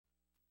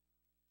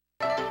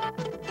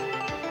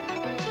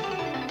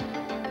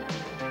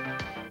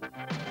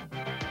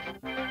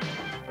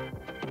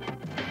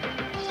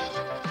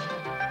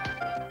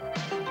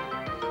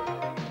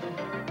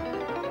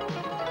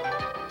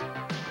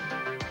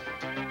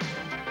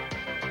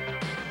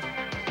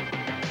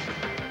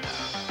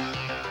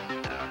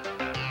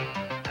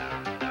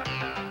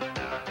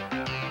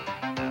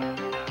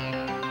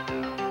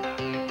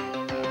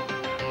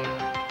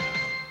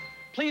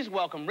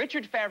welcome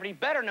Richard Faverty,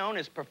 better known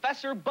as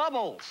Professor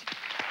Bubbles.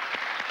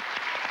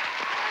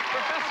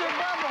 Professor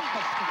Bubbles.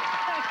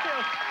 Thank you.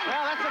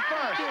 Well, that's a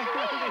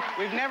first.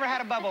 We've never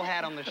had a bubble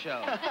hat on the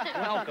show.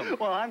 Welcome.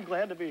 Well, I'm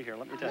glad to be here,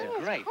 let me tell you.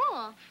 Great.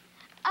 Cool.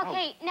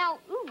 Okay, now,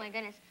 ooh, my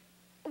goodness.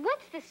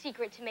 What's the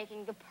secret to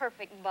making the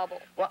perfect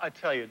bubble? Well, I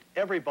tell you,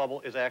 every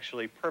bubble is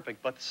actually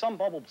perfect, but some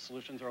bubble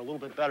solutions are a little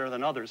bit better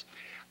than others.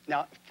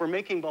 Now, for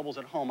making bubbles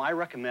at home, I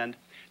recommend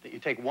that you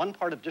take 1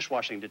 part of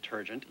dishwashing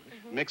detergent,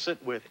 mix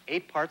it with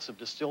 8 parts of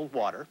distilled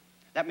water.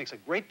 That makes a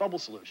great bubble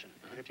solution.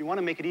 And if you want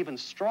to make it even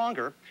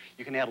stronger,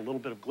 you can add a little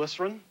bit of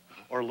glycerin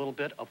or a little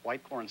bit of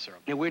white corn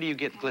syrup. Now, where do you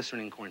get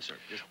glycerin and corn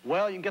syrup?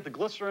 Well, you can get the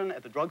glycerin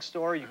at the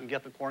drugstore. You can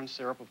get the corn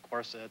syrup, of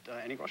course, at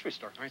any grocery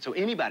store. All right, so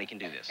anybody can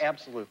do this?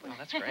 Absolutely. Oh,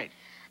 that's great.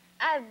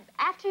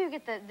 After you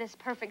get this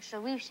perfect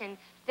solution,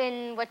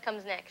 then what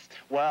comes next?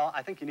 Well,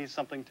 I think you need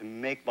something to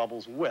make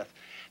bubbles with.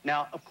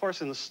 Now, of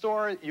course, in the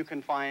store, you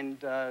can find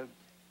bubble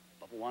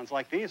wands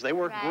like these. They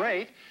work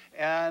great.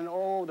 And,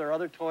 oh, there are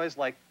other toys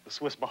like the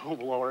Swiss bubble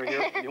blower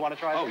here. You want to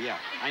try Oh, this? yeah.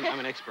 I'm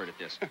an expert at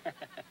this.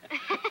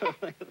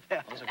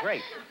 Those are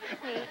great.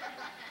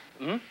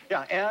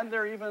 Yeah, and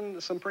there are even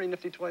some pretty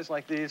nifty toys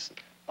like these.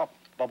 Oh,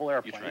 bubble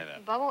airplane. You try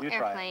that. Bubble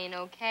airplane,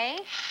 okay.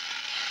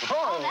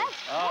 Oh,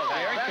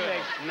 very that good.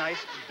 makes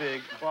nice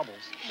big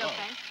bubbles.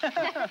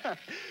 Okay.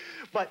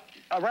 But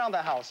around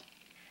the house,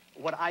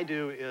 what I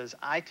do is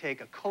I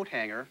take a coat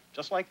hanger,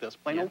 just like this,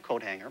 plain old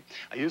coat hanger.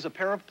 I use a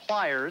pair of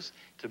pliers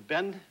to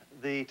bend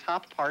the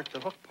top part,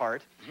 the hook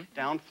part,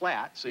 down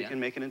flat so you can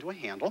make it into a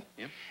handle.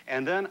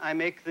 And then I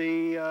make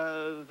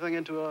the thing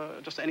into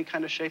just any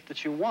kind of shape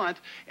that you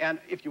want. And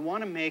if you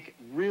want to make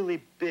really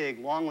big,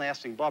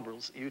 long-lasting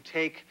bubbles, you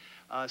take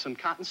some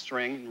cotton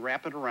string and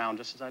wrap it around,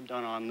 just as I've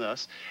done on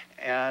this,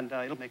 and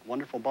it'll make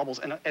wonderful bubbles.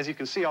 And as you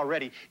can see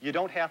already, you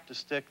don't have to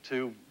stick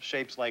to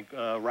shapes like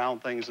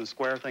round things and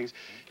square things.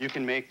 You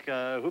can make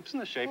hoops in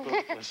the shape of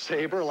a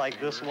saber like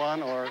this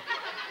one, or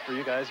for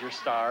you guys, your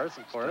stars,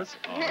 of course.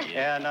 Oh,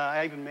 yeah. And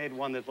I even made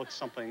one that looks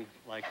something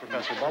like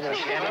Professor Bubbles.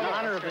 And in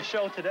honor of the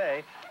show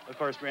today, of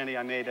course, Brandy,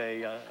 I made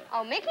a...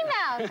 Oh, Mickey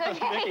Mouse,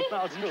 okay. Mickey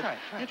Mouse.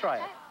 You try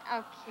it.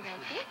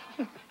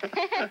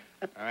 Okie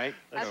All right.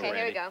 Okay,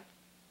 here we go.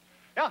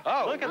 Yeah,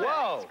 Oh, look at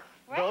whoa.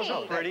 that. Those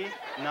are pretty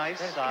nice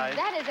size.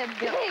 That is a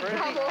big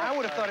bubble. I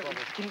would have thought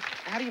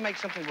how do you make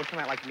something that would come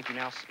out like Mickey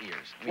Mouse ears?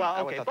 I mean,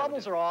 Well, okay,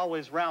 bubbles are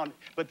always round,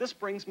 but this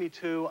brings me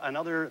to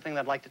another thing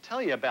that I'd like to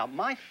tell you about.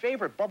 My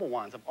favorite bubble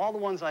wands, of all the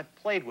ones I've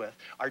played with,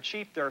 are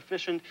cheap, they're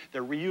efficient,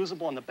 they're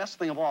reusable, and the best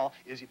thing of all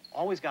is you've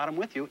always got them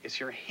with you. It's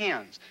your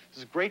hands. This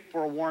is great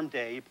for a warm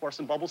day. You pour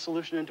some bubble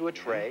solution into a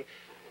tray,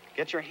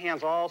 get your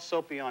hands all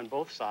soapy on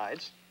both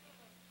sides,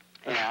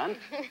 and...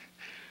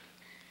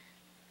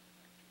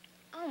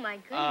 Oh, my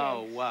goodness.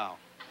 Oh, wow.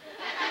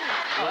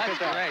 Oh, that's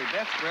great.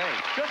 That's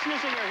great. Just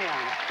using your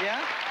hands.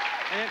 Yeah?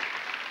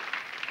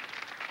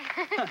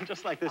 And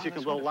just like this, you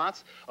can blow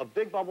lots of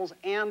big bubbles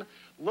and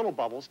little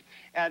bubbles.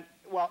 And,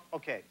 well,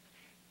 okay,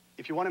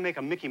 if you want to make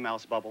a Mickey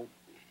Mouse bubble,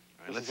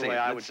 this is the way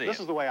I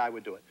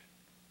would do it.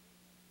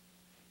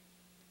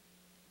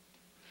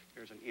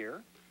 Here's an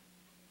ear.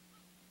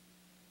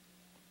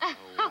 Oh,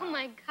 wow. Oh,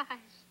 my gosh.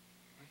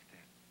 Look at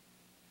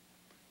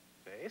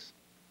that. Face.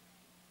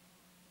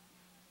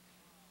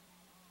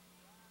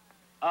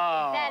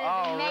 Oh, that is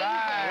amazing.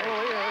 right.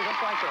 Oh, yeah,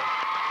 just like this.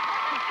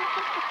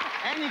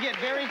 And you get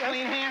very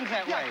clean hands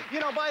that way.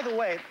 You know, by the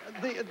way,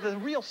 the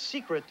real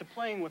secret to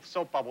playing with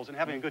soap bubbles and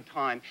having a good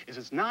time is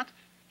it's not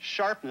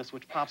sharpness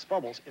which pops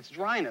bubbles, it's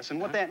dryness. And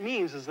what that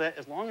means is that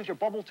as long as your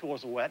bubble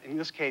tools are wet, in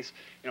this case,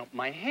 you know,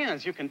 my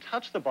hands, you can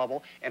touch the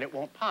bubble and it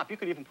won't pop. You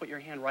could even put your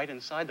hand right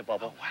inside the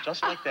bubble,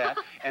 just like that,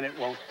 and it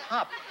won't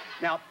pop.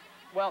 Now,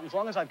 well, as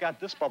long as I've got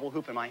this bubble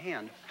hoop in my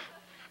hand,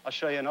 I'll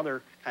show you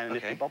another kind of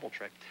nifty bubble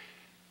trick.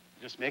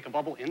 Just make a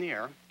bubble in the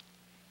air,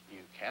 you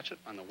catch it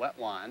on the wet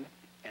wand,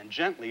 and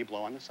gently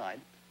blow on the side.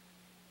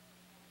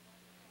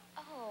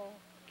 Oh.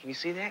 Can you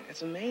see that?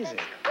 That's amazing.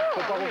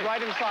 Put bubbles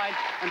right inside,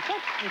 and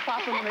poof, you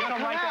pop them, and they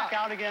come right back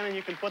out again, and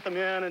you can put them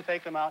in and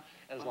take them out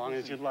as long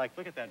as you'd like.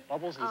 Look at that,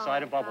 bubbles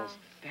inside of bubbles.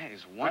 That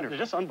is wonderful. They're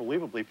just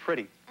unbelievably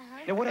pretty.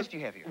 Now, what else do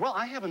you have here? Well,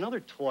 I have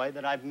another toy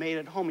that I've made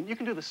at home, and you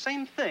can do the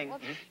same thing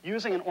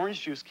using an orange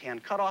juice can.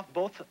 Cut off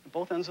both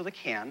ends of the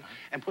can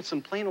and put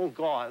some plain old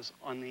gauze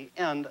on the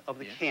end of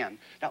the can.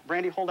 Now,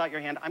 Brandy, hold out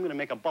your hand. I'm going to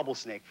make a bubble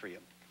snake for you.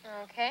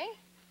 Okay.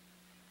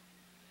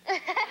 Oh,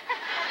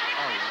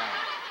 wow.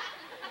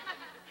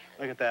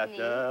 Look at that.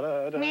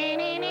 Oh,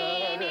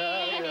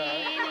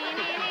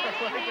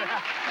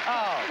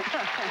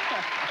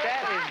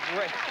 that is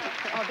great.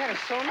 Oh, that is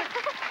so nice.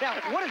 Now,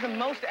 what is the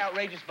most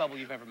outrageous bubble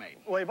you've ever made?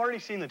 Well, you've already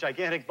seen the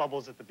gigantic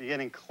bubbles at the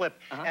beginning clip.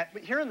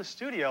 But here in the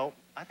studio,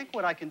 I think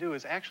what I can do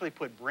is actually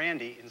put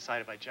Brandy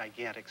inside of a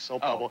gigantic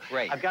soap bubble.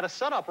 Great. I've got a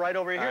setup right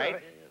over here.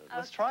 Right.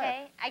 Let's try it.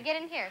 Okay, I get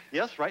in here.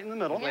 Yes, right in the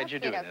middle. I'm glad you're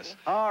doing this.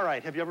 All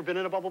right. Have you ever been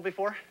in a bubble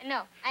before?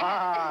 No, I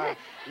haven't.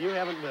 You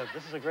haven't lived.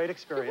 This is a great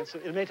experience.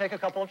 It may take a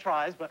couple of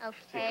tries, but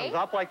see, it comes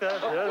up like this.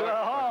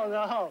 Oh,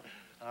 no.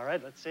 All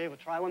right, let's see. We'll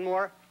try one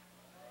more.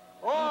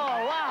 Oh,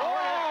 wow.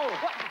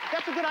 Oh.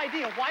 That's a good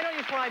idea. Why don't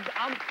you try,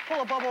 I'll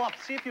pull a bubble up.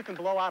 See if you can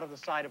blow out of the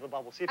side of the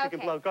bubble. See if you can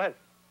blow. Go ahead.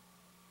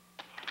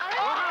 All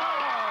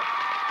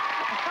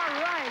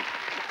right.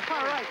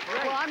 All right.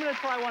 Well, I'm going to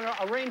try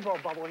a rainbow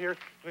bubble here.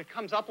 If it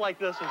comes up like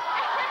this. All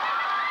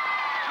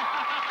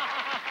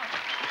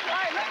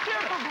right, let's hear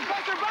it for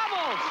Professor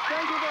Bubbles.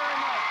 Thank you very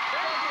much.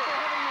 Thank you for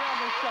having me on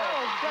the show.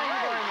 Thank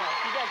you very much.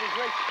 You guys are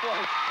great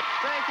sports.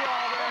 Thank you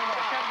all very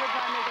much. Have a good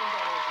time making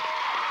bubbles.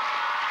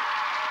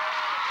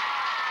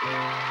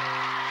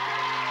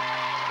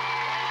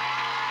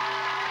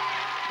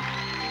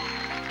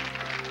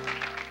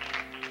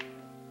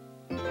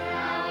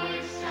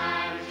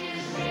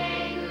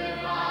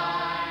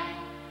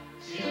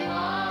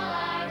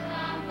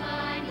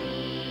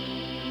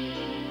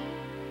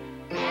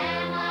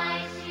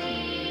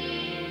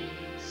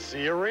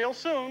 See you real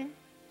soon.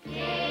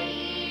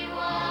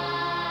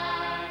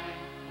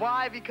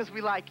 Why? Because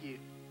we like you.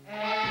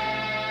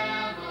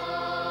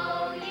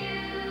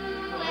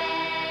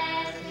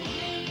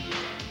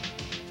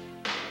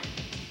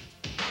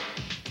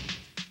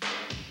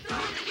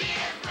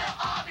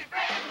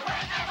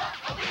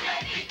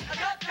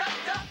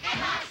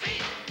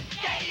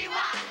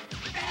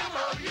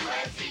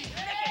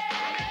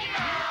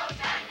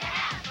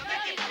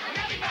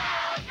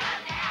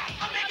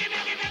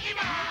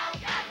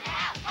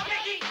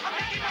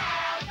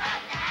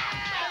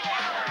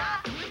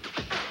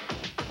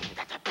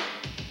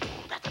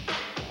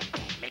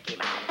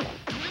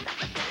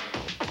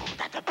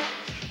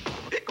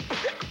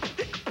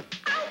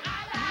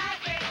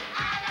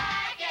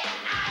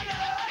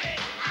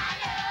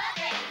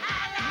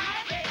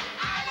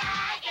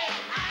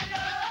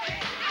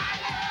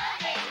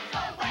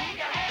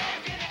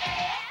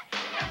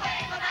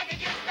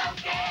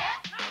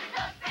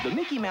 The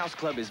Mickey Mouse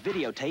Club is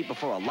videotaped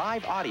before a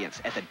live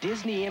audience at the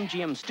Disney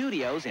MGM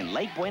Studios in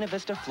Lake Buena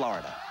Vista,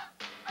 Florida.